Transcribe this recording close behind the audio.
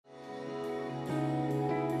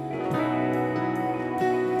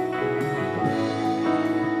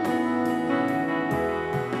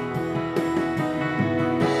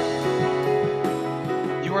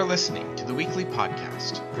listening to the weekly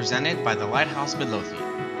podcast presented by the Lighthouse Midlothian.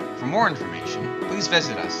 For more information, please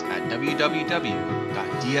visit us at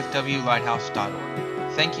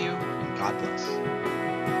www.dfwlighthouse.org. Thank you, and God bless.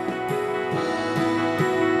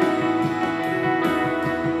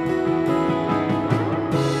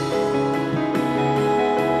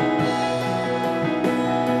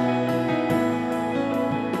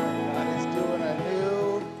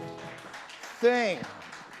 Thing.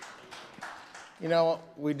 You know,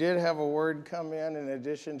 we did have a word come in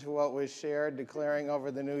addition to what was shared, declaring over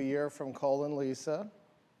the new year from Cole and Lisa.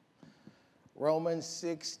 Romans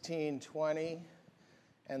 16:20,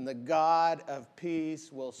 and the God of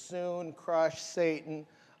peace will soon crush Satan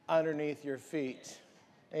underneath your feet.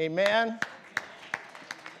 Amen?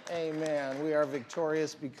 Amen. We are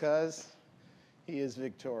victorious because he is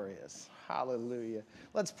victorious. Hallelujah.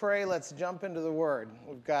 Let's pray. Let's jump into the word.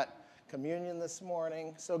 We've got communion this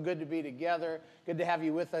morning. So good to be together. Good to have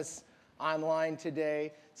you with us online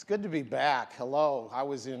today. It's good to be back. Hello. I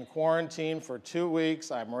was in quarantine for 2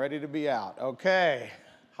 weeks. I'm ready to be out. Okay.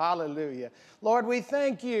 Hallelujah. Lord, we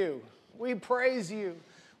thank you. We praise you.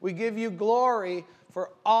 We give you glory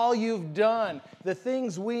for all you've done, the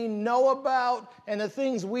things we know about and the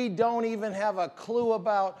things we don't even have a clue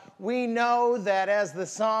about. We know that, as the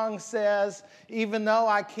song says, even though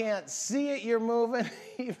I can't see it, you're moving.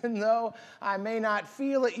 Even though I may not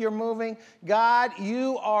feel it, you're moving. God,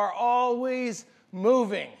 you are always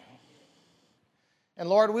moving. And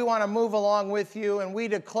Lord, we want to move along with you, and we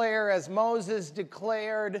declare, as Moses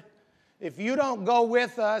declared, if you don't go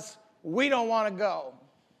with us, we don't want to go.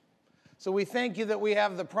 So we thank you that we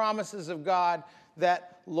have the promises of God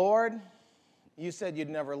that, Lord, you said you'd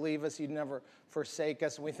never leave us, you'd never forsake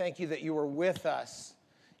us. And we thank you that you were with us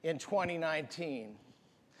in 2019.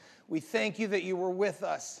 We thank you that you were with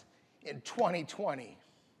us in 2020.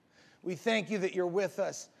 We thank you that you're with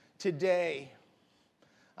us today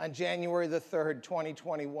on January the 3rd,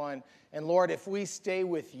 2021. And Lord, if we stay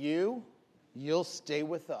with you, you'll stay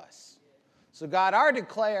with us. So God, our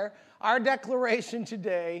declaration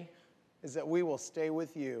today is that we will stay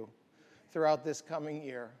with you throughout this coming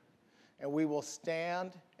year. And we will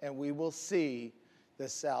stand and we will see the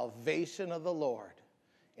salvation of the Lord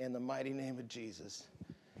in the mighty name of Jesus.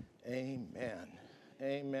 Amen.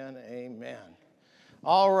 Amen. Amen.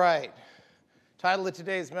 All right. Title of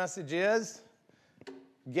today's message is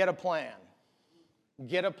Get a Plan.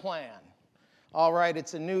 Get a plan. All right,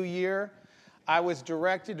 it's a new year. I was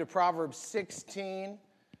directed to Proverbs 16.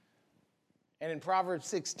 And in Proverbs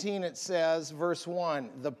 16 it says, verse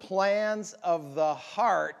 1, the plans of the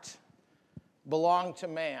heart belong to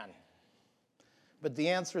man, but the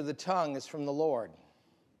answer of the tongue is from the Lord.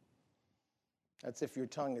 That's if your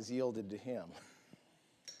tongue is yielded to him.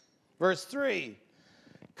 Verse 3,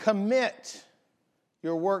 commit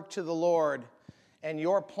your work to the Lord, and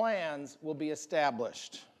your plans will be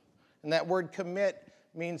established. And that word commit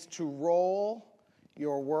means to roll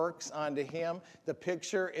your works onto him. The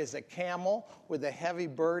picture is a camel with a heavy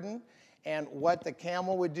burden, and what the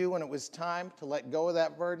camel would do when it was time to let go of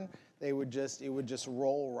that burden, it would just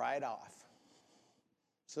roll right off.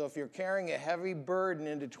 So if you're carrying a heavy burden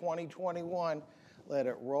into 2021, let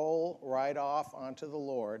it roll right off onto the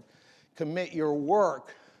Lord. Commit your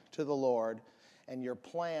work to the Lord, and your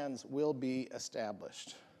plans will be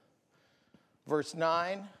established. Verse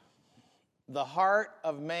 9, the heart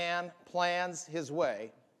of man plans his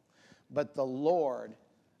way, but the Lord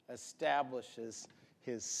establishes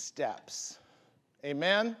his steps.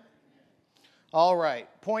 Amen? All right,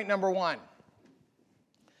 point number 1.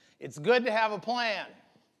 It's good to have a plan.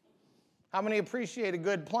 How many appreciate a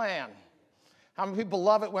good plan? How many people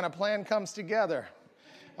love it when a plan comes together?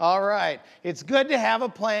 All right, it's good to have a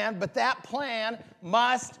plan, but that plan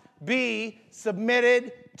must be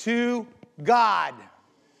submitted to God.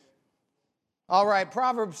 All right,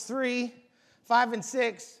 Proverbs 3, 5, and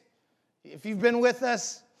 6. If you've been with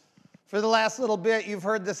us for the last little bit, you've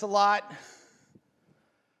heard this a lot.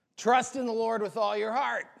 Trust in the Lord with all your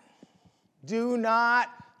heart. Do not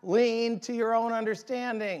lean to your own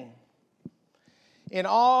understanding. In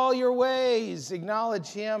all your ways, acknowledge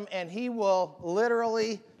him, and he will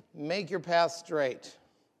literally make your path straight.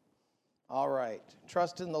 All right.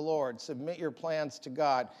 Trust in the Lord. Submit your plans to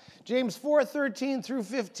God. James 4:13 through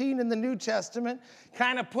 15 in the New Testament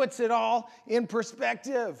kind of puts it all in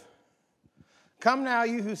perspective. Come now,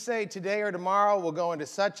 you who say today or tomorrow we'll go into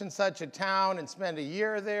such and such a town and spend a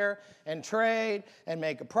year there and trade and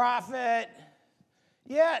make a profit.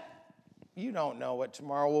 Yet, you don't know what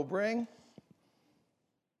tomorrow will bring.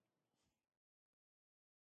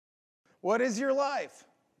 What is your life?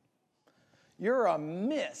 You're a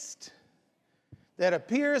mist that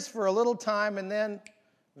appears for a little time and then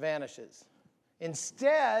vanishes.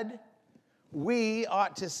 Instead, we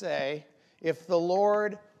ought to say, if the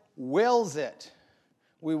Lord wills it,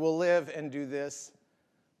 we will live and do this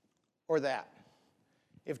or that.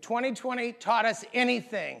 If 2020 taught us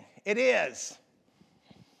anything, it is,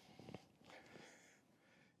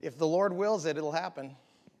 if the Lord wills it, it'll happen.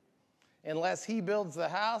 Unless he builds the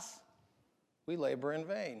house, we labor in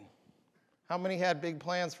vain. How many had big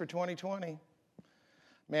plans for 2020?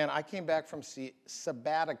 Man, I came back from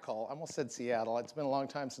sabbatical. I almost said Seattle. It's been a long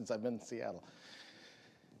time since I've been in Seattle.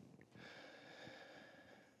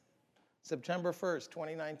 September 1st,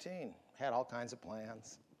 2019. Had all kinds of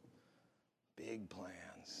plans. Big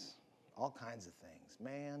plans. All kinds of things.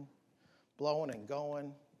 Man, blowing and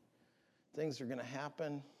going. Things are going to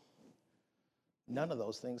happen. None of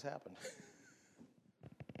those things happened.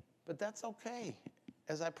 But that's okay.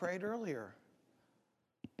 As I prayed earlier,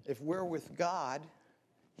 if we're with God,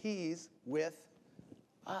 he's with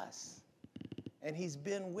us. And he's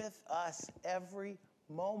been with us every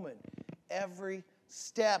moment, every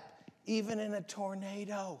step, even in a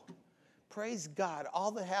tornado. Praise God. All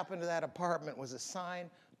that happened to that apartment was a sign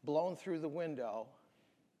blown through the window.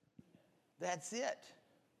 That's it.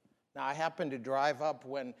 Now, I happened to drive up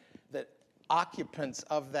when the occupants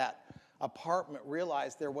of that apartment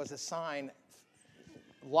realized there was a sign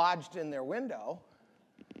lodged in their window.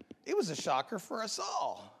 It was a shocker for us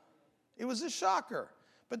all. It was a shocker.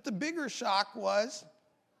 But the bigger shock was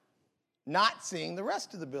not seeing the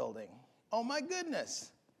rest of the building. Oh, my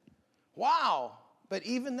goodness. Wow. But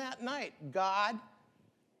even that night, God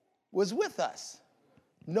was with us.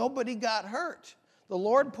 Nobody got hurt. The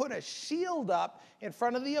Lord put a shield up in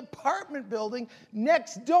front of the apartment building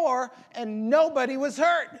next door, and nobody was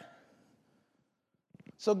hurt.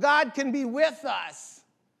 So God can be with us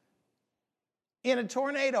in a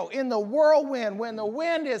tornado, in the whirlwind, when the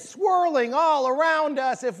wind is swirling all around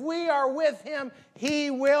us. If we are with him, he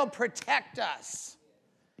will protect us.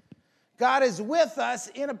 God is with us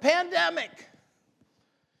in a pandemic.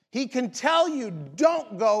 He can tell you,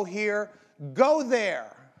 don't go here, go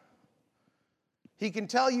there. He can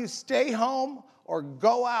tell you, stay home or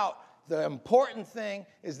go out. The important thing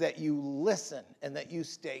is that you listen and that you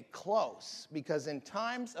stay close. Because in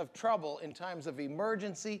times of trouble, in times of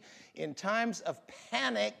emergency, in times of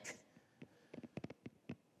panic,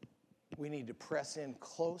 we need to press in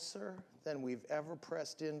closer than we've ever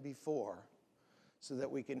pressed in before so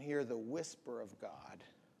that we can hear the whisper of God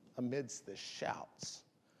amidst the shouts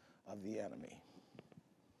of the enemy.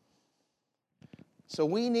 So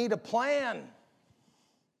we need a plan.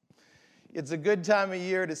 It's a good time of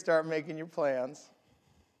year to start making your plans.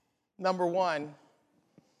 Number one,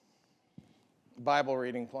 Bible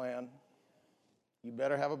reading plan. You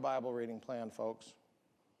better have a Bible reading plan, folks.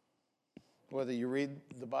 Whether you read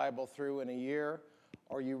the Bible through in a year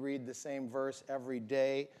or you read the same verse every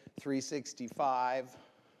day, 365,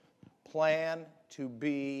 plan to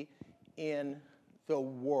be in the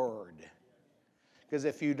Word. Because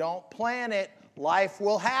if you don't plan it, life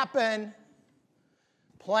will happen.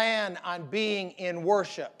 Plan on being in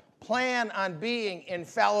worship. Plan on being in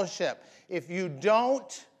fellowship. If you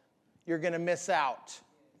don't, you're going to miss out.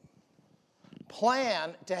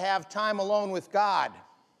 Plan to have time alone with God.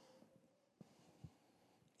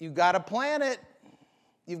 You've got to plan it.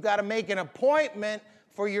 You've got to make an appointment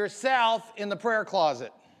for yourself in the prayer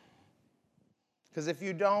closet. Because if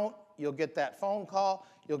you don't, you'll get that phone call,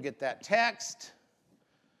 you'll get that text.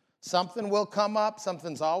 Something will come up.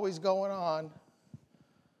 Something's always going on.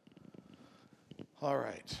 All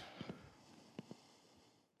right.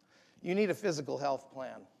 You need a physical health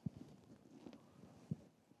plan.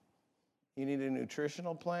 You need a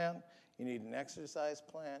nutritional plan. You need an exercise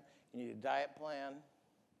plan. You need a diet plan.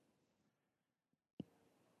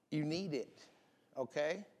 You need it,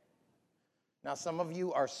 okay? Now, some of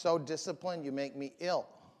you are so disciplined, you make me ill.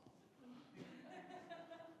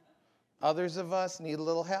 Others of us need a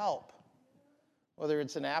little help, whether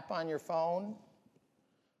it's an app on your phone,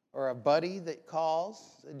 or a buddy that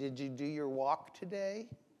calls. Did you do your walk today?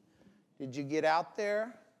 Did you get out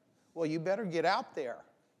there? Well, you better get out there.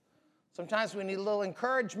 Sometimes we need a little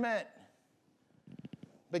encouragement.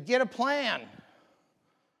 But get a plan.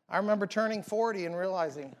 I remember turning 40 and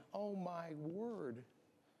realizing, oh my word,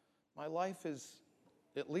 my life is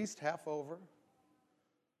at least half over.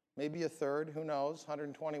 Maybe a third, who knows?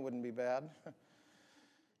 120 wouldn't be bad.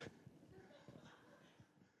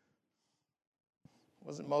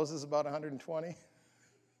 Wasn't Moses about 120?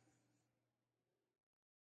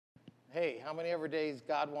 Hey, how many ever days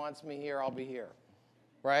God wants me here, I'll be here.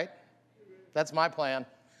 Right? That's my plan.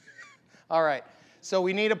 All right. So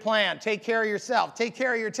we need a plan. Take care of yourself. Take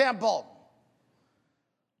care of your temple.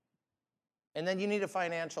 And then you need a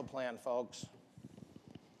financial plan, folks.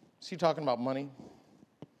 Is he talking about money?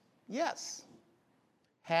 Yes.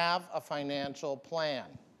 Have a financial plan.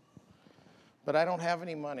 But I don't have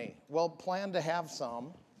any money. Well, plan to have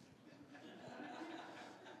some.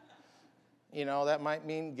 You know, that might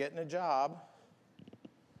mean getting a job.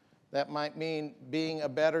 That might mean being a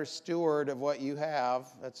better steward of what you have.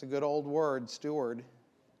 That's a good old word, steward. It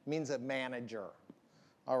means a manager.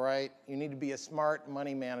 All right? You need to be a smart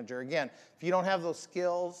money manager. Again, if you don't have those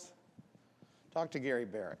skills, talk to Gary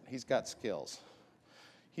Barrett. He's got skills.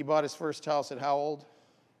 He bought his first house at how old?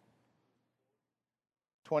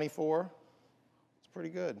 24? It's pretty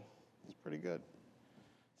good. It's pretty good.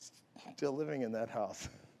 Still living in that house.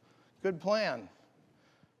 Good plan.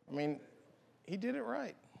 I mean, he did it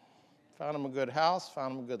right. Found him a good house,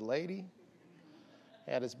 found him a good lady.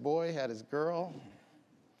 Had his boy, had his girl.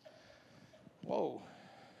 Whoa.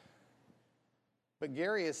 But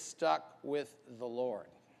Gary is stuck with the Lord.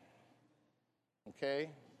 Okay?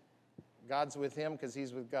 God's with him because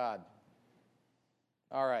he's with God.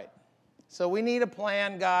 All right. So we need a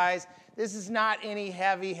plan, guys. This is not any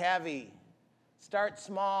heavy. Start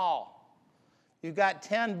small. You've got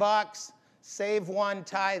 $10, save one,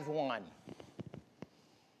 tithe one.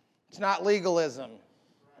 It's not legalism.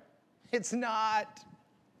 It's not.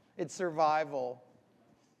 It's survival.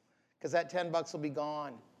 Because that $10 will be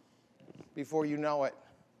gone before you know it.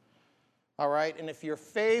 All right? And if you're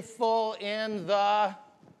faithful in the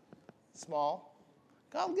small,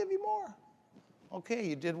 God will give you more. Okay,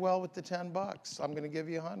 you did well with the $10. I'm going to give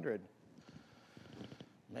you 100.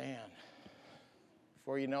 Man.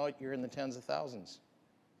 Before you know it, you're in the tens of thousands.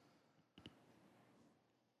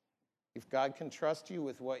 If God can trust you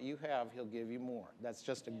with what you have, he'll give you more. That's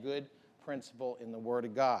just a good principle in the Word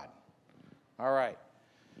of God. All right.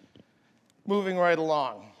 Moving right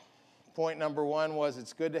along. Point number 1 was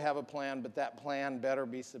it's good to have a plan, but that plan better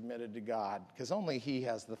be submitted to God, because only he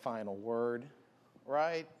has the final word,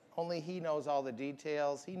 right? Only he knows all the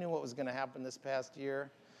details. He knew what was going to happen this past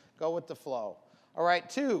year. Go with the flow. All right,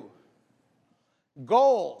 2.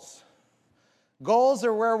 Goals. Goals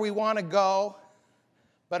are where we want to go,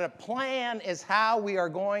 but a plan is how we are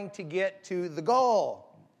going to get to the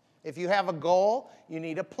goal. If you have a goal, you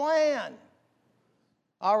need a plan.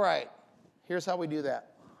 All right, here's how we do that.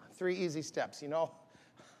 3 easy steps. You know,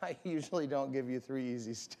 I usually don't give you 3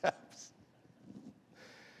 easy steps.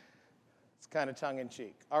 It's kind of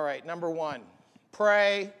tongue-in-cheek. All right, number 1,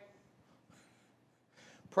 pray.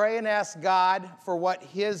 Pray and ask God for what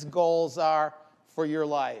his goals are for your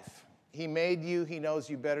life. He made you. He knows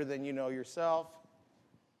you better than you know yourself.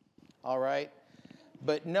 All right?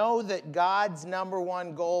 But know that God's number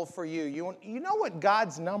 1 goal for you. You know what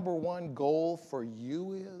God's number 1 goal for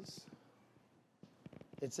you is?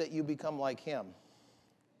 It's that you become like him.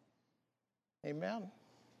 Amen?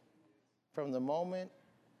 From the moment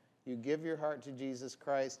you give your heart to Jesus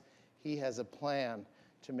Christ, he has a plan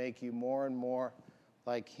to make you more and more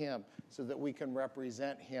like him so that we can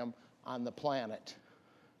represent him on the planet.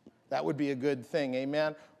 That would be a good thing,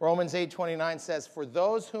 amen? Romans 8:29 says, "For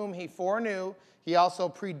those whom he foreknew, he also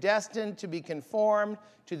predestined to be conformed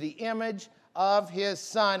to the image of his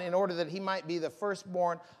Son, in order that he might be the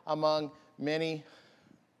firstborn among many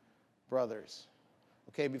brothers."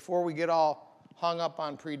 Okay, before we get all hung up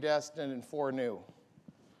on predestined and foreknew,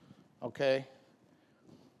 okay?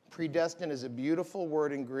 Predestined is a beautiful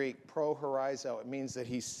word in Greek, pro-horizo. It means that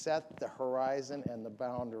he set the horizon and the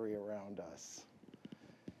boundary around us.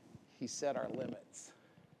 He set our limits.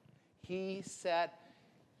 He set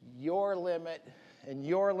your limit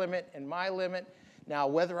and my limit. Now,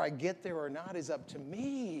 whether I get there or not is up to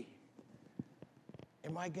me.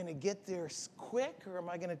 Am I going to get there quick, or am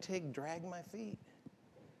I going to drag my feet?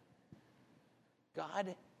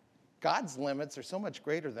 God's limits are so much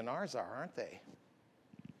greater than ours are, aren't they?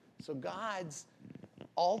 So God's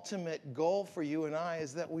ultimate goal for you and I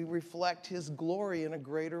is that we reflect his glory in a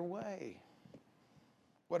greater way.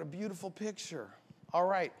 What a beautiful picture. All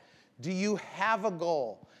right. Do you have a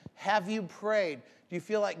goal? Have you prayed? Do you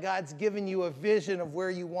feel like God's given you a vision of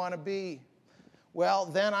where you want to be? Well,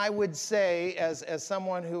 then I would say, as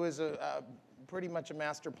someone who is pretty much a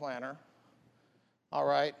master planner, all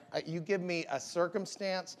right, you give me a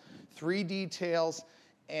circumstance, 3 details,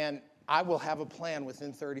 and I will have a plan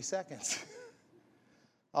within 30 seconds.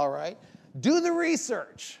 All right? Do the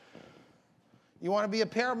research. You want to be a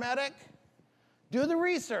paramedic? Do the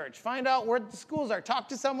research. Find out where the schools are. Talk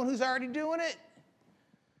to someone who's already doing it.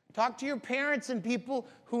 Talk to your parents and people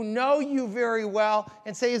who know you very well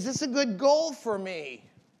and say, is this a good goal for me?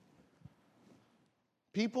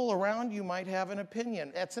 People around you might have an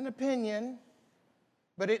opinion. That's an opinion,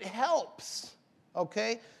 but it helps,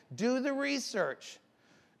 okay? Do the research.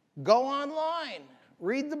 Go online.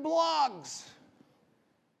 Read the blogs.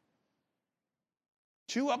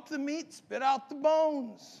 Chew up the meat, spit out the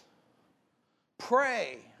bones.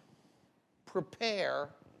 Pray, prepare,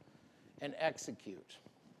 and execute.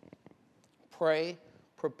 Pray,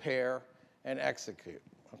 prepare, and execute,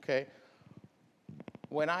 okay?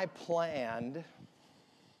 When I planned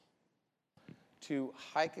to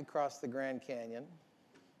hike across the Grand Canyon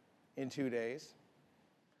in 2 days,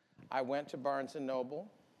 I went to Barnes &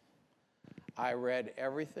 Noble. I read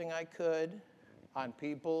everything I could on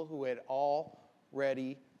people who had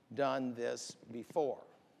already done this before.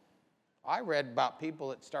 I read about people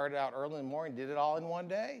that started out early in the morning, did it all in 1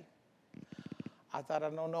 day. I thought, I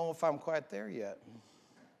don't know if I'm quite there yet.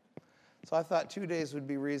 So I thought 2 days would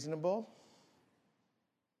be reasonable.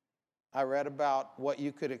 I read about what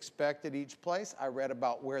you could expect at each place. I read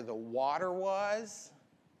about where the water was.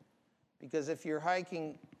 Because if you're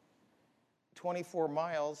hiking 24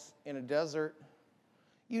 miles in a desert,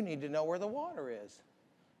 you need to know where the water is.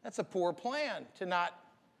 That's a poor plan to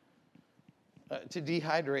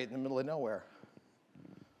dehydrate in the middle of nowhere.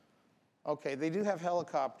 Okay, they do have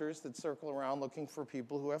helicopters that circle around looking for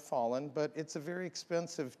people who have fallen, but it's a very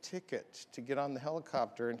expensive ticket to get on the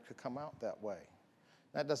helicopter and to come out that way.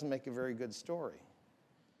 That doesn't make a very good story.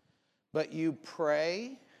 But you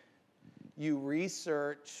pray, you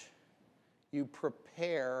research, you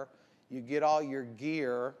prepare, you get all your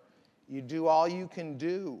gear, you do all you can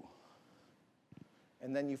do,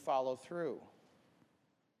 and then you follow through.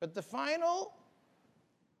 But the final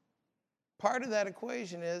part of that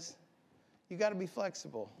equation is you got to be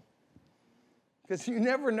flexible. Because you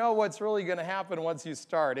never know what's really going to happen once you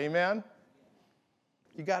start. Amen?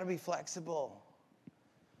 You got to be flexible.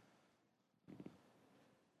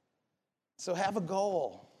 So have a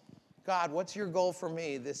goal. God, what's your goal for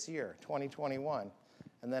me this year, 2021?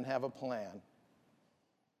 And then have a plan.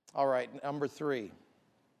 All right, number 3.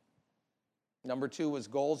 Number 2 was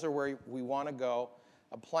goals are where we want to go.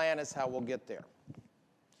 A plan is how we'll get there.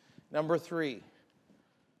 Number 3.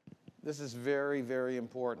 This is very, very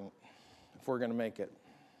important if we're going to make it.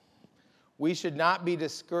 We should not be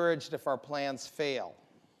discouraged if our plans fail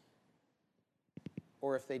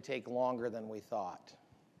or if they take longer than we thought.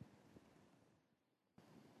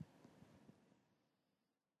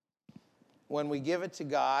 When we give it to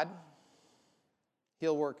God,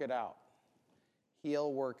 He'll work it out.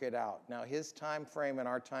 He'll work it out. Now, His time frame and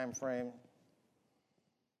our time frame,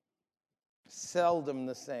 seldom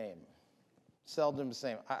the same. Seldom the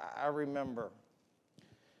same. I remember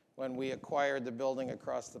when we acquired the building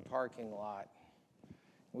across the parking lot,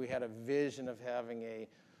 we had a vision of having a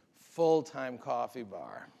full-time coffee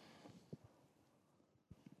bar.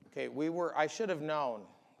 Okay, I should have known,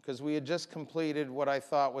 because we had just completed what I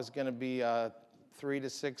thought was going to be a 3 to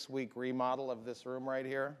 6 week remodel of this room right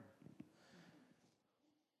here.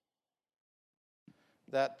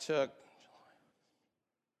 That took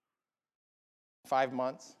 5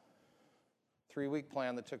 months. 3-week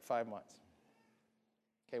plan that took 5 months.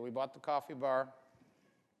 Okay, we bought the coffee bar.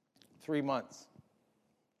 3 months.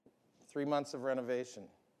 3 months of renovation.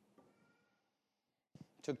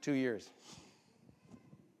 Took 2 years.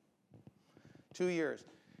 2 years.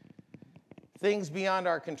 Things beyond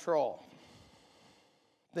our control.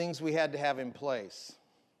 Things we had to have in place.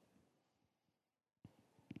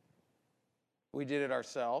 We did it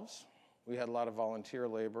ourselves. We had a lot of volunteer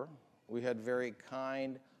labor. We had very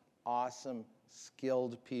kind, awesome,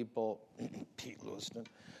 skilled people, Pete Lewiston,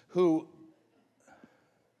 who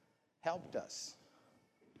helped us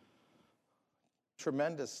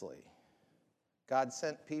tremendously. God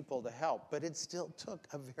sent people to help, but it still took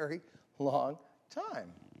a very long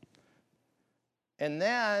time. And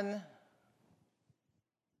then,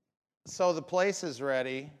 so the place is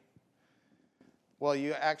ready. Well,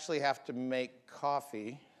 you actually have to make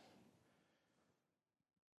coffee.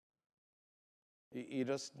 You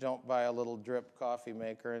just don't buy a little drip coffee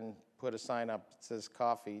maker and put a sign up that says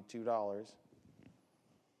coffee, $2.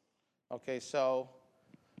 Okay, so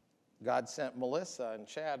God sent Melissa and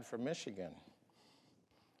Chad from Michigan.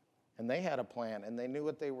 And they had a plan, and they knew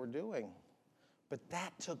what they were doing. But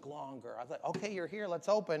that took longer. I thought, okay, you're here, let's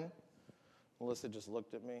open. Melissa just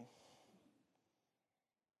looked at me.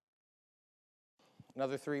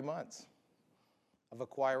 Another 3 months of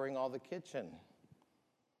acquiring all the kitchen,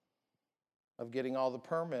 of getting all the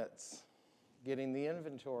permits, getting the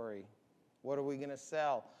inventory. What are we going to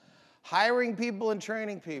sell? Hiring people and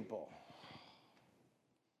training people.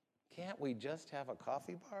 Can't we just have a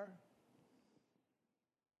coffee bar?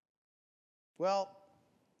 Well,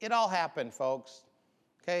 It all happened, folks.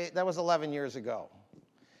 Okay, that was 11 years ago.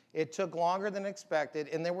 It took longer than expected,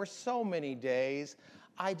 and there were so many days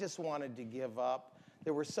I just wanted to give up.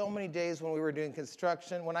 There were so many days when we were doing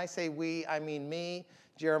construction. When I say we, I mean me,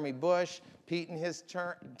 Jeremy Bush, Pete and his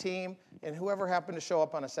team, and whoever happened to show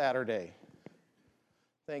up on a Saturday.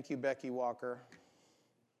 Thank you, Becky Walker.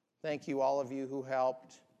 Thank you, all of you who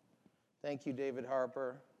helped. Thank you, David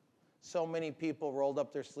Harper. So many people rolled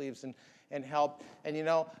up their sleeves and helped. And you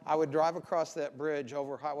know, I would drive across that bridge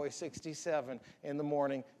over Highway 67 in the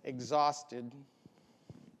morning, exhausted.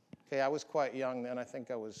 Okay, I was quite young then. I think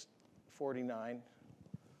I was 49,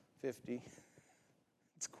 50.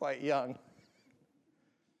 It's quite young.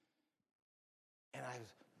 And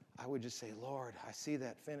I would just say, Lord, I see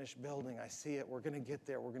that finished building. I see it. We're going to get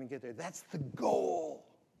there. We're going to get there. That's the goal.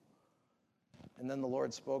 And then the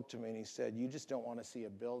Lord spoke to me and he said, you just don't want to see a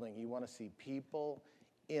building. You want to see people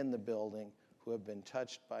in the building who have been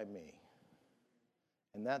touched by me.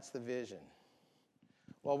 And that's the vision.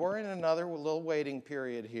 Well, we're in another little waiting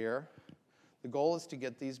period here. The goal is to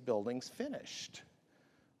get these buildings finished.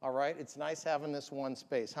 All right? It's nice having this one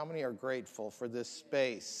space. How many are grateful for this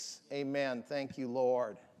space? Amen. Thank you,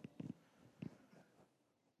 Lord.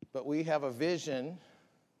 But we have a vision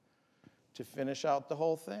to finish out the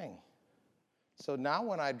whole thing. So now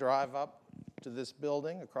when I drive up to this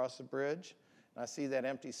building across the bridge and I see that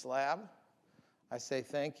empty slab, I say,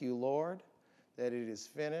 thank you, Lord, that it is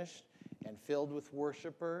finished and filled with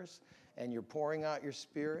worshipers, and you're pouring out your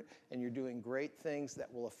Spirit, and you're doing great things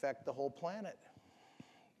that will affect the whole planet.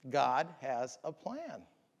 God has a plan.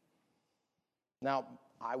 Now,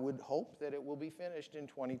 I would hope that it will be finished in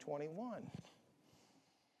 2021.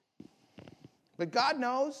 But God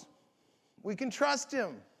knows. We can trust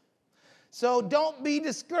him. So don't be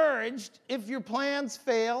discouraged if your plans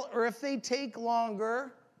fail or if they take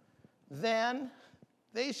longer than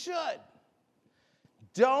they should.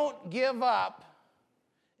 Don't give up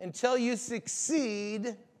until you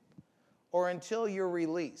succeed or until you're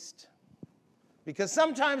released. Because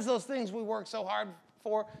sometimes those things we work so hard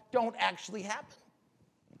for don't actually happen.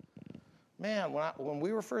 Man, when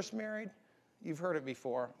we were first married, you've heard it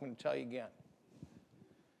before. I'm going to tell you again.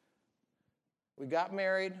 We got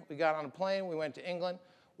married. We got on a plane. We went to England.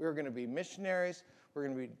 We were going to be missionaries. We were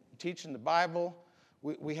going to be teaching the Bible.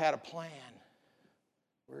 We had a plan.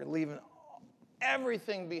 We were leaving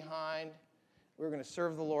everything behind. We were going to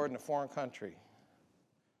serve the Lord in a foreign country.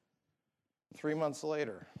 3 months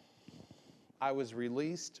later, I was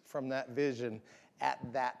released from that vision at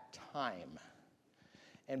that time.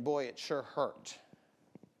 And boy, it sure hurt.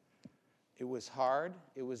 It was hard.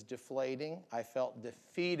 It was deflating. I felt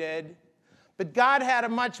defeated. But God had a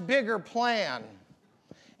much bigger plan.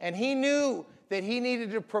 And he knew that he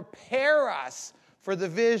needed to prepare us for the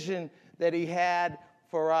vision that he had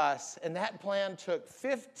for us. And that plan took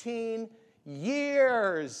 15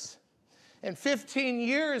 years. And 15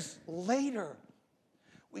 years later,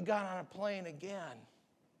 we got on a plane again.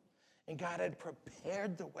 And God had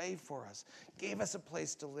prepared the way for us, gave us a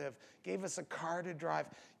place to live, gave us a car to drive,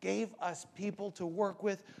 gave us people to work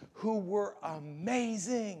with who were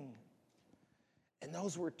amazing. And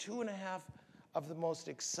those were 2.5 of the most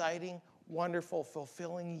exciting, wonderful,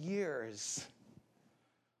 fulfilling years.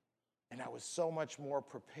 And I was so much more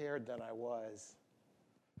prepared than I was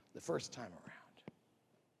the first time around.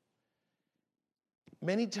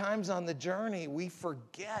 Many times on the journey, we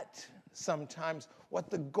forget sometimes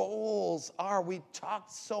what the goals are. We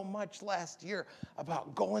talked so much last year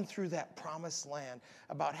about going through that promised land,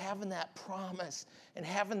 about having that promise and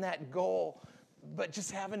having that goal, but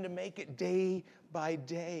just having to make it day by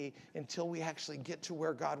day until we actually get to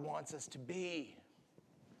where God wants us to be.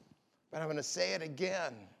 But I'm going to say it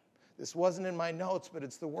again. This wasn't in my notes, but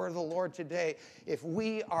it's the word of the Lord today. If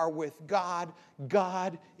we are with God,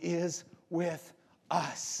 God is with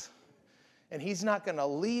us. And he's not going to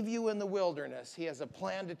leave you in the wilderness. He has a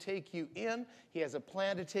plan to take you in. He has a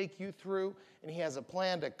plan to take you through. And he has a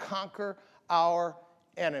plan to conquer our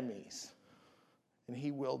enemies. And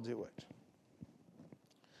he will do it.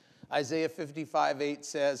 Isaiah 55:8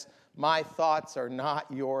 says, my thoughts are not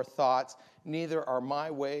your thoughts, neither are my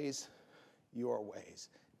ways your ways,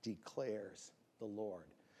 declares the Lord.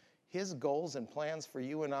 His goals and plans for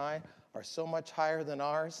you and I are so much higher than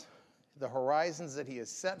ours. The horizons that he has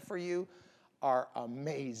set for you are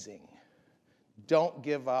amazing. Don't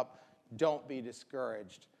give up. Don't be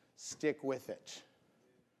discouraged. Stick with it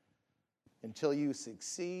until you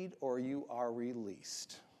succeed or you are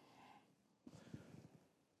released.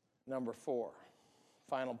 Number 4,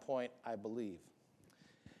 final point, I believe.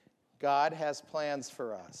 God has plans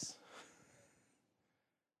for us.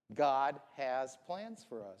 God has plans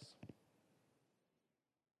for us.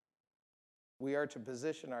 We are to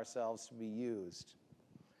position ourselves to be used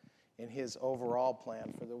in his overall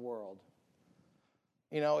plan for the world.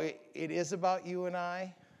 You know, it is about you and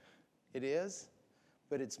I. It is.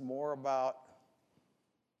 But it's more about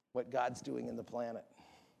what God's doing in the planet.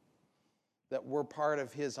 That we're part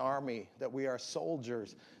of his army, that we are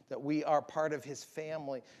soldiers, that we are part of his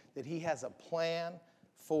family, that he has a plan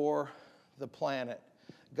for the planet.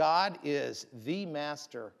 God is the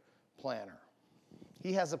master planner.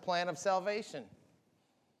 He has a plan of salvation.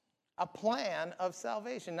 A plan of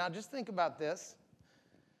salvation. Now just think about this.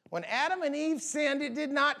 When Adam and Eve sinned, it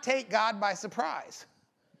did not take God by surprise.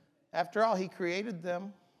 After all, he created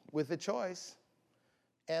them with a choice.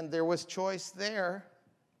 And there was choice there.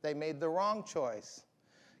 They made the wrong choice.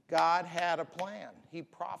 God had a plan. He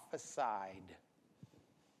prophesied.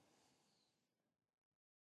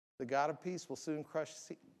 The God of peace will soon crush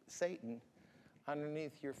Satan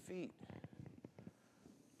underneath your feet.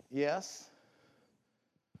 Yes,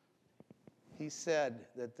 he said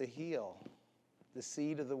that the heel, the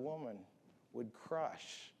seed of the woman, would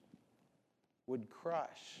crush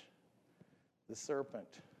the serpent.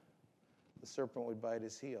 The serpent would bite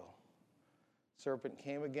his heel. Serpent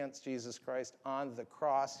came against Jesus Christ on the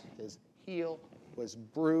cross. His heel was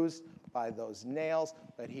bruised by those nails,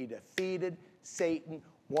 but he defeated Satan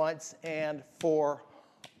once and for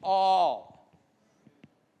all.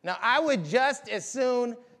 Now, I would just as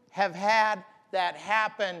soon have had that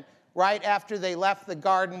happen right after they left the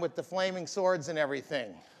garden with the flaming swords and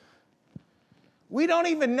everything. We don't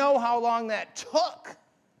even know how long that took.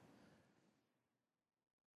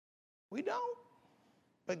 We don't.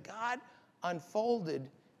 But God unfolded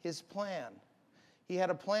his plan. He had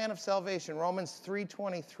a plan of salvation. Romans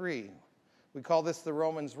 3:23. We call this the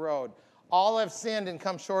Romans road. All have sinned and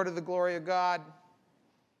come short of the glory of God.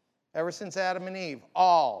 Ever since Adam and Eve,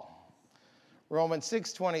 all. Romans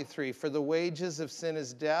 6:23. For the wages of sin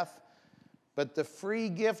is death, but the free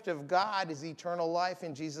gift of God is eternal life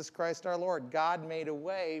in Jesus Christ our Lord. God made a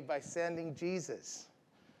way by sending Jesus.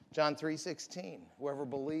 John 3:16, whoever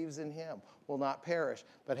believes in him will not perish,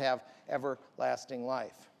 but have everlasting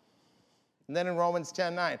life. And then in Romans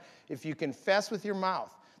 10:9, if you confess with your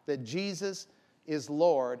mouth that Jesus is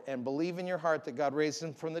Lord and believe in your heart that God raised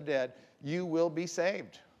him from the dead, you will be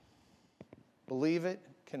saved. Believe it,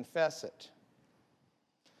 confess it.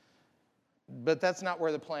 But that's not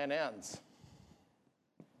where the plan ends.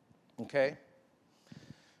 Okay?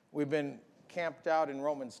 We've been camped out in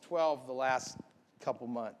Romans 12 the last couple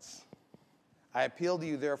months. I appeal to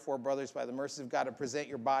you, therefore, brothers, by the mercies of God, to present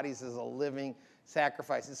your bodies as a living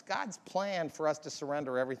sacrifice. It's God's plan for us to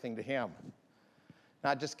surrender everything to him.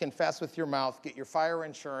 Not just confess with your mouth, get your fire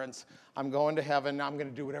insurance, I'm going to heaven, I'm going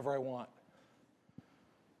to do whatever I want.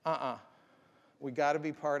 We got to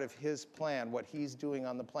be part of his plan, what he's doing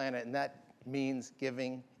on the planet, and that means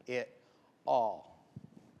giving it all.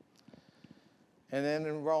 And then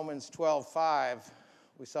in Romans 12:5,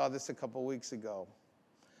 we saw this a couple weeks ago.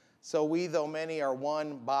 So we, though many, are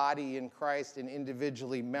one body in Christ and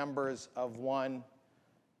individually members of one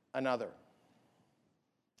another.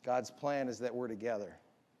 God's plan is that we're together.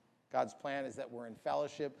 God's plan is that we're in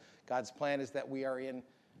fellowship. God's plan is that we are in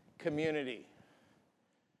community.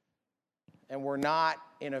 And we're not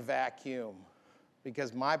in a vacuum,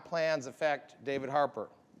 because my plans affect David Harper.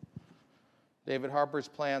 David Harper's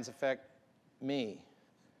plans affect me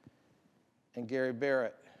and Gary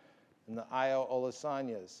Barrett and the Io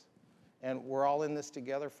Olasanyas. And we're all in this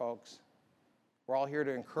together, folks. We're all here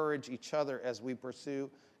to encourage each other as we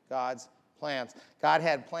pursue God's plans. God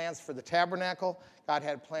had plans for the tabernacle. God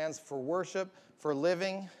had plans for worship, for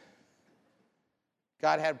living.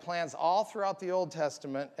 God had plans all throughout the Old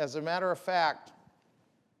Testament. As a matter of fact,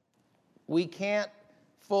 we can't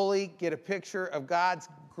fully get a picture of God's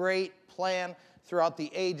great plan throughout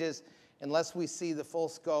the ages unless we see the full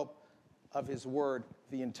scope of his word,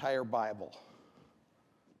 the entire Bible.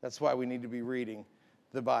 That's why we need to be reading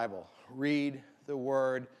the Bible. Read the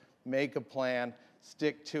word, make a plan,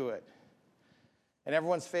 stick to it. And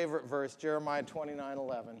everyone's favorite verse, Jeremiah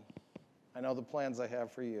 29:11. I know the plans I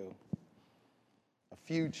have for you. A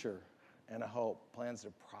future and a hope, plans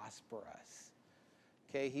to prosper us.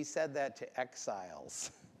 Okay, he said that to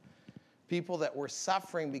exiles. People that were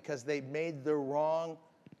suffering because they made the wrong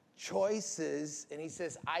choices, and he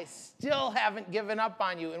says, I still haven't given up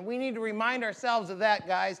on you. And we need to remind ourselves of that,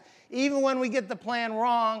 guys. Even when we get the plan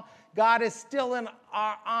wrong, God is still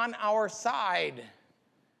on our side.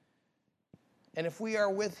 And if we are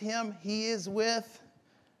with him, he is with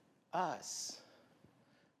us.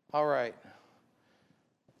 All right.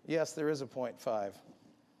 Yes, there is a point 5.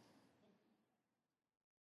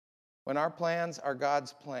 When our plans are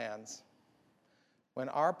God's plans, when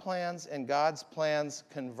our plans and God's plans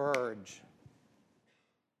converge,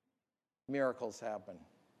 miracles happen.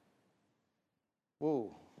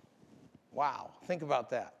 Woo. Wow. Think about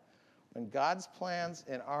that. When God's plans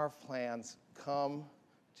and our plans come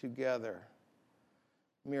together,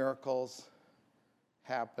 miracles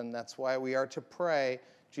happen. That's why we are to pray.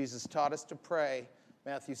 Jesus taught us to pray.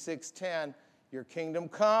 Matthew 6:10, your kingdom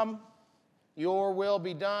come, your will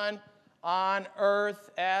be done on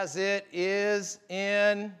earth as it is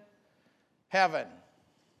in heaven.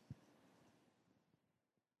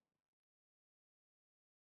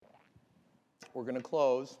 We're going to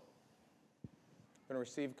close. We're going to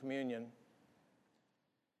receive communion.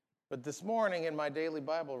 But this morning in my daily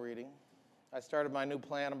Bible reading, I started my new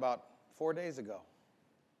plan about 4 days ago.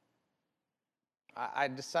 I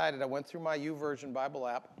decided, I went through my YouVersion Bible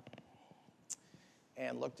app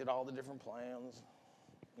and looked at all the different plans.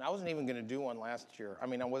 And I wasn't even going to do one last year. I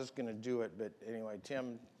mean, I was going to do it, but anyway,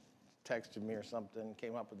 Tim texted me or something,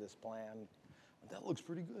 came up with this plan. That looks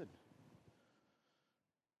pretty good.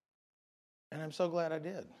 And I'm so glad I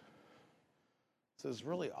did. So it's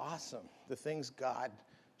really awesome, the things God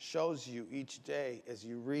shows you each day as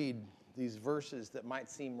you read these verses that might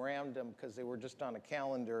seem random because they were just on a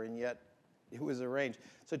calendar and yet it was arranged.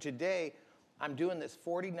 So today, I'm doing this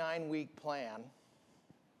 49-week plan.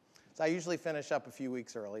 So I usually finish up a few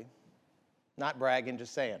weeks early. Not bragging,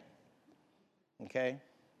 just saying. Okay?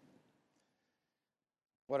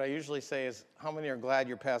 What I usually say is, how many are glad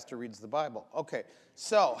your pastor reads the Bible? Okay,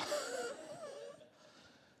 so.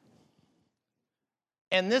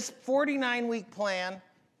 And this 49-week plan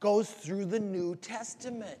goes through the New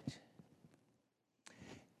Testament.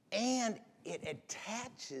 And it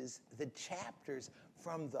attaches the chapters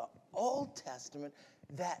from the Old Testament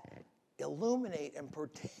that illuminate and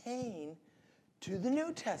pertain to the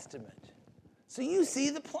New Testament. So you see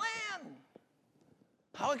the plan.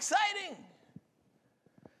 How exciting.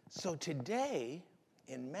 So today,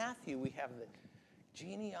 in Matthew, we have the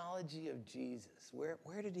genealogy of Jesus.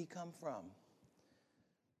 Where did he come from?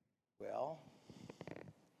 Well,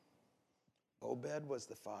 Obed was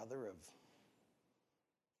the father of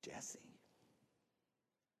Jesse,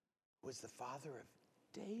 who was the father of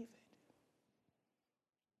David.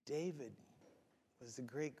 David was the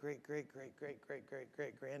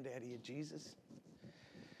great-great-great-great-great-great-great-great-granddaddy of Jesus.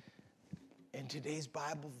 And today's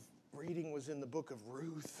Bible reading was in the book of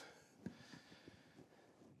Ruth.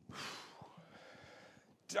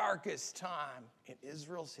 Darkest time in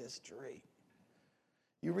Israel's history.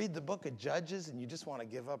 You read the book of Judges and you just want to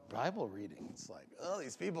give up Bible reading. It's like, oh,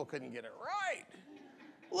 these people couldn't get it right.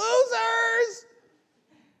 Losers!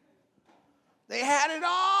 They had it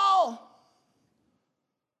all.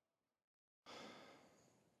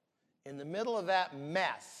 In the middle of that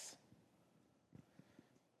mess,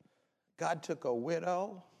 God took a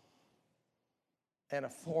widow and a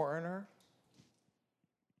foreigner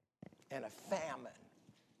and a famine,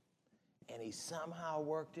 and he somehow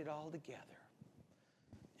worked it all together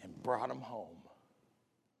and brought them home.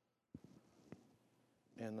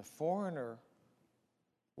 And the foreigner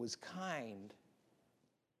was kind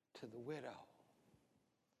to the widow.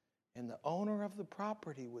 And the owner of the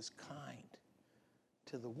property was kind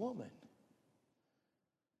to the woman.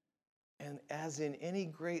 And as in any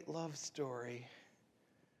great love story,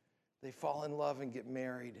 they fall in love and get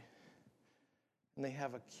married. And they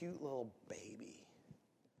have a cute little baby.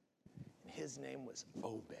 And his name was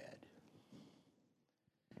Obed.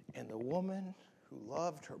 And the woman who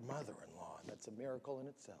loved her mother-in-law, that's a miracle in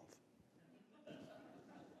itself,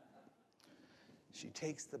 she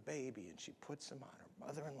takes the baby and she puts him on her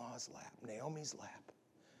mother-in-law's lap, Naomi's lap.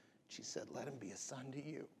 She said, let him be a son to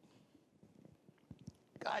you.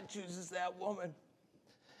 God chooses that woman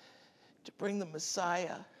to bring the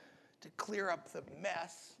Messiah, to clear up the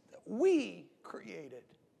mess that we created.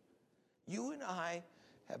 You and I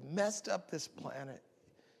have messed up this planet.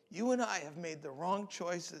 You and I have made the wrong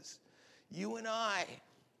choices. You and I,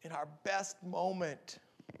 in our best moment,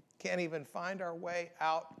 can't even find our way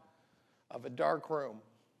out of a dark room.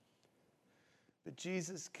 But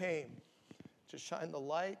Jesus came to shine the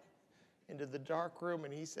light into the dark room,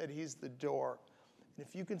 and he said he's the door. And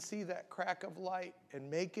if you can see that crack of light and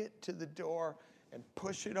make it to the door and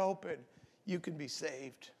push it open, you can be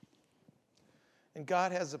saved. And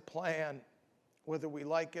God has a plan, whether we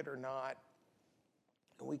like it or not.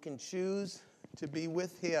 And we can choose to be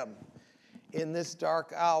with him in this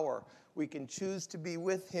dark hour. We can choose to be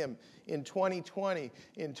with him in 2020,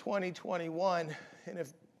 in 2021. And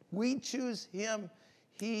if we choose him,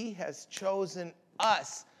 he has chosen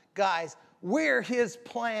us. Guys, We're his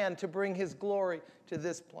plan to bring his glory to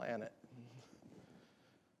this planet.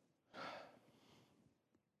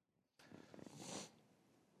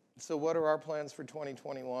 So what are our plans for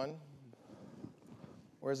 2021?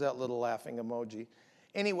 Where's that little laughing emoji?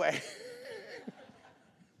 Anyway.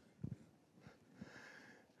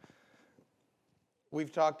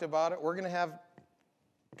 We've talked about it. We're going to have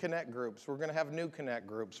connect groups. We're going to have new connect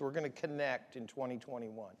groups. We're going to connect in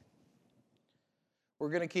 2021. We're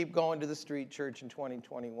going to keep going to the street church in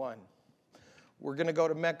 2021. We're going to go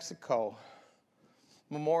to Mexico,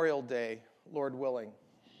 Memorial Day, Lord willing.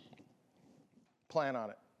 Plan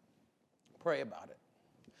on it. Pray about it.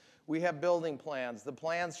 We have building plans. The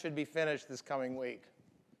plans should be finished this coming week.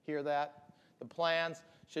 Hear that? The plans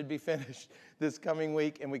should be finished this coming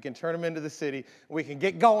week, and we can turn them into the city. We can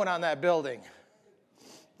get going on that building.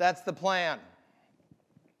 That's the plan.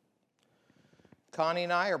 Connie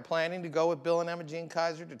and I are planning to go with Bill and Emma Jean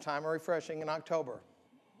Kaiser to Time of Refreshing in October.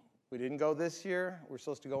 We didn't go this year. We're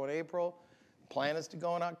supposed to go in April. The plan is to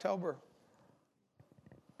go in October.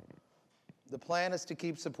 The plan is to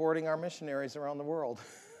keep supporting our missionaries around the world.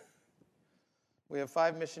 We have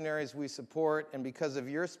 5 missionaries we support, and because of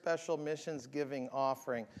your special missions giving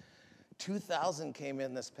offering, 2,000 came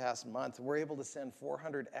in this past month. We're able to send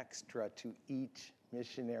 400 extra to each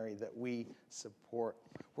missionary that we support.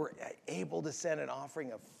 We're able to send an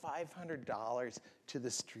offering of $500 to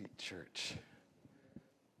the street church.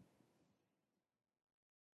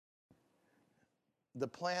 The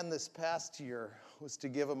plan this past year was to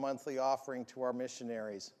give a monthly offering to our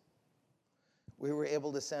missionaries. We were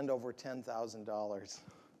able to send over $10,000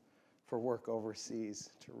 for work overseas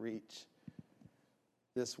to reach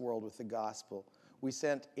this world with the gospel. We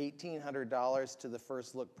sent $1,800 to the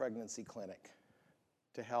First Look Pregnancy Clinic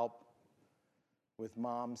to help with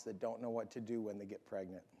moms that don't know what to do when they get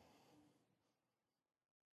pregnant.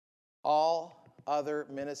 All other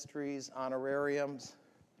ministries, honorariums,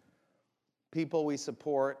 people we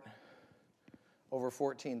support, over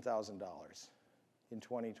 $14,000 in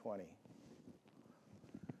 2020.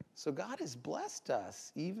 So God has blessed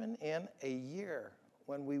us even in a year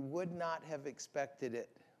when we would not have expected it.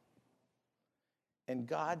 And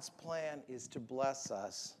God's plan is to bless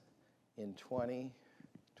us in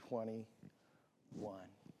 2021.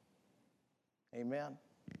 Amen.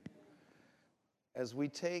 As we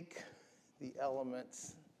take the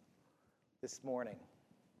elements this morning,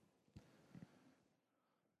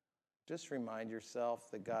 just remind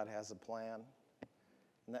yourself that God has a plan.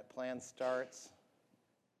 And that plan starts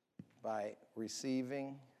by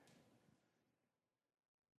receiving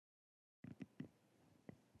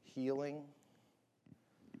healing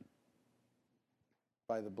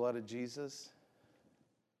by the blood of Jesus,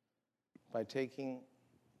 by taking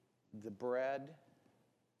the bread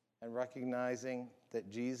and recognizing that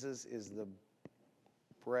Jesus is the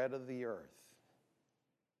bread of the earth.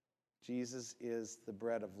 Jesus is the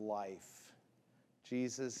bread of life.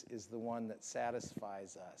 Jesus is the one that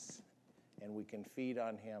satisfies us, and we can feed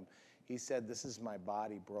on him. He said, "This is my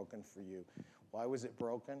body broken for you." Why was it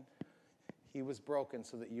broken? He was broken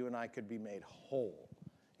so that you and I could be made whole.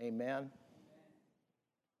 Amen?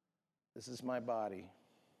 This is my body.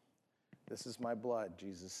 This is my blood,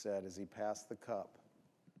 Jesus said as he passed the cup.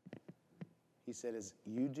 He said, as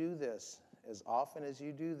you do this, as often as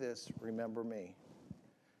you do this, remember me.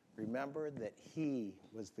 Remember that he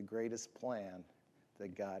was the greatest plan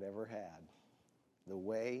that God ever had. The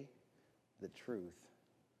way, the truth,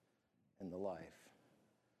 and the life.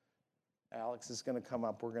 Alex is going to come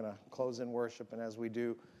up. We're going to close in worship, and as we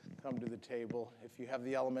do, come to the table. If you have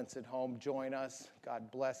the elements at home, join us. God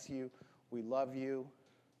bless you. We love you.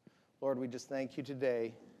 Lord, we just thank you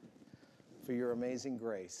today for your amazing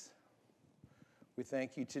grace. We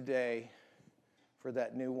thank you today for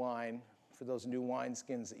that new wine, for those new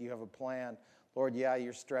wineskins that you have a plan. Lord, yeah,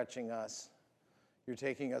 you're stretching us. You're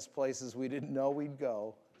taking us places we didn't know we'd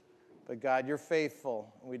go. But God, you're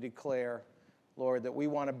faithful. We declare, Lord, that we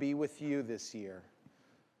want to be with you this year.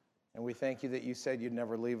 And we thank you that you said you'd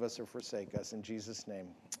never leave us or forsake us. In Jesus' name,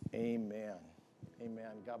 amen.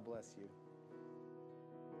 Amen. God bless you.